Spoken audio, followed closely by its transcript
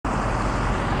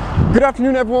Good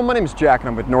afternoon, everyone. My name is Jack and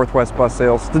I'm with Northwest Bus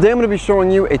Sales. Today I'm going to be showing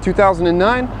you a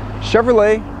 2009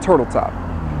 Chevrolet Turtle Top.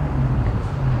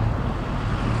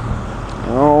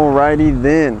 Alrighty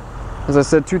then. As I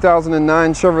said,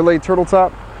 2009 Chevrolet Turtle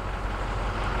Top.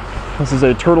 This is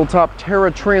a Turtle Top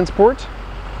Terra Transport.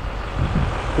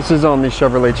 This is on the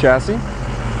Chevrolet chassis.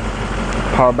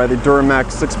 Powered by the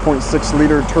Duramax 6.6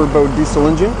 liter turbo diesel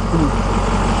engine.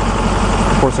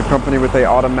 Of course, accompanied with an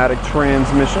automatic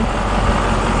transmission.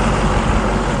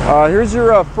 Here's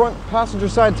your front passenger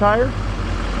side tire,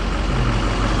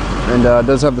 and it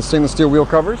does have the stainless steel wheel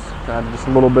covers. Add just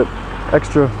a little bit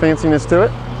extra fanciness to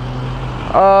it.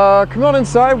 Coming on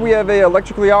inside, we have a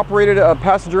electrically operated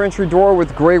passenger entry door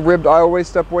with gray ribbed aisleway,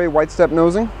 stepway, white step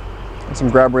nosing, and some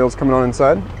grab rails coming on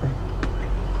inside.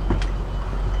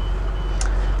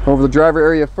 Over the driver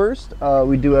area first,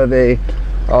 we do have a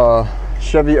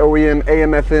Chevy OEM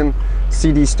AM/FM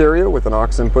CD stereo with an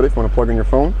aux input if you want to plug in your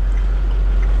phone.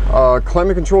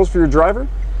 Climate controls for your driver.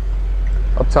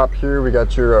 Up top here we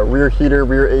got your rear heater,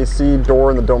 rear AC, door,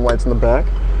 and the dome lights in the back.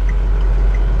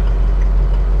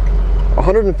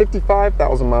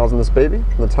 155,000 miles in this baby.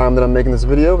 From the time that I'm making this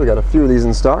video, we got a few of these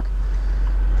in stock.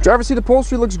 Driver seat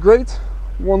upholstery looks great.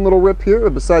 One little rip here,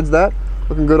 but besides that,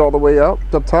 looking good all the way out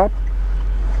up top.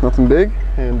 Nothing big,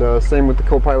 and same with the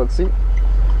co-pilot seat.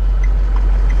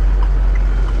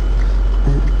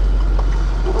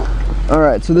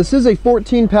 Alright, so this is a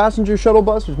 14 passenger shuttle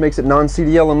bus, which makes it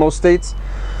non-CDL in most states.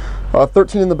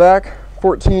 13 in the back,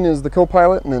 14 is the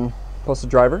co-pilot, and then plus the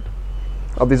driver.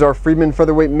 These are Freedman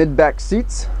featherweight mid-back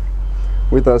seats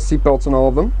with seat belts on all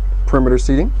of them, perimeter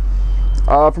seating.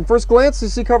 From first glance, the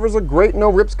seat covers look great.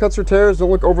 No rips, cuts, or tears. Don't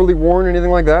look overly worn or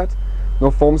anything like that. No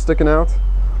foam sticking out.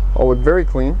 All look very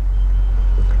clean.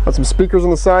 Got some speakers on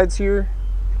the sides here,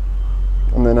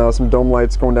 and then some dome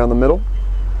lights going down the middle.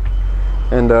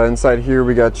 And inside here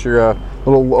we got your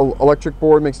little electric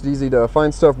board, makes it easy to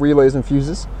find stuff, relays and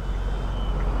fuses.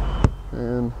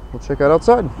 And we'll check out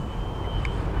outside.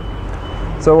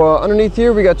 So underneath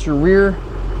here we got your rear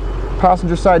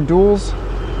passenger side duals.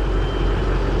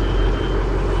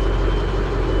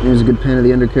 Here's a good pan of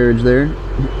the undercarriage there.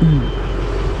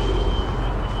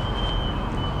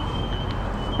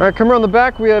 Alright, come around the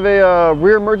back, we have a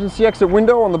rear emergency exit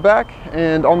window on the back,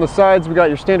 and on the sides we got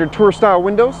your standard tour style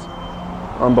windows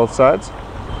on both sides.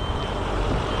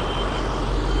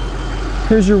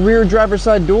 Here's your rear driver's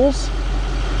side duals,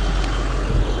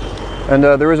 and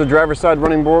there is a driver's side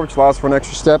running board which allows for an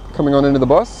extra step coming on into the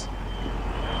bus.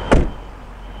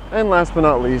 And last but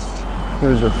not least,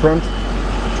 here's your front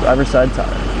driver's side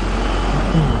tire.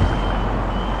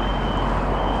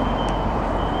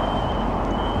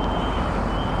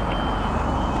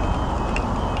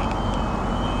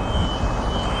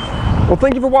 Well,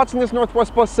 thank you for watching this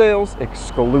Northwest Bus Sales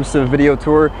exclusive video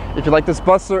tour. If you like this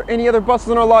bus or any other buses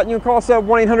on our lot, you can call us at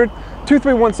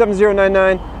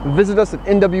 1-800-231-7099. Visit us at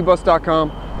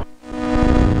nwbus.com.